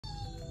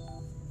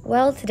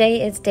Well,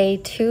 today is day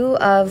 2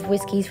 of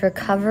Whiskey's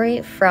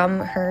recovery from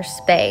her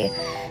spay.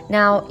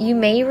 Now, you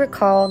may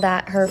recall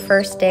that her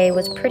first day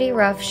was pretty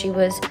rough. She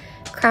was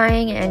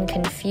crying and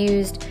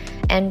confused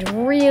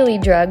and really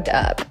drugged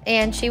up.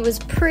 And she was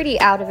pretty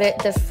out of it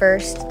the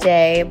first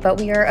day, but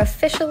we are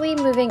officially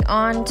moving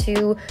on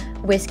to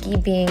Whiskey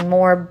being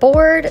more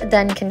bored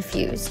than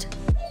confused.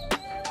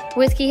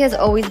 Whiskey has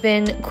always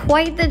been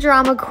quite the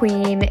drama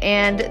queen,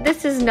 and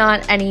this is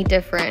not any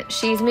different.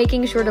 She's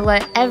making sure to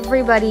let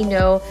everybody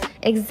know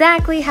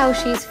exactly how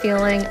she's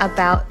feeling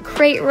about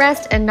crate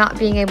rest and not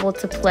being able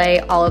to play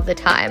all of the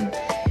time.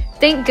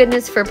 Thank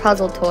goodness for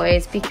puzzle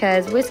toys,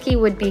 because Whiskey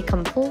would be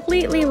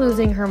completely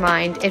losing her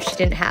mind if she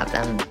didn't have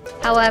them.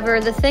 However,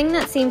 the thing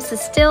that seems to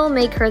still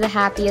make her the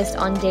happiest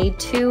on day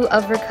 2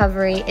 of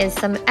recovery is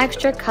some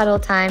extra cuddle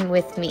time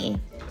with me.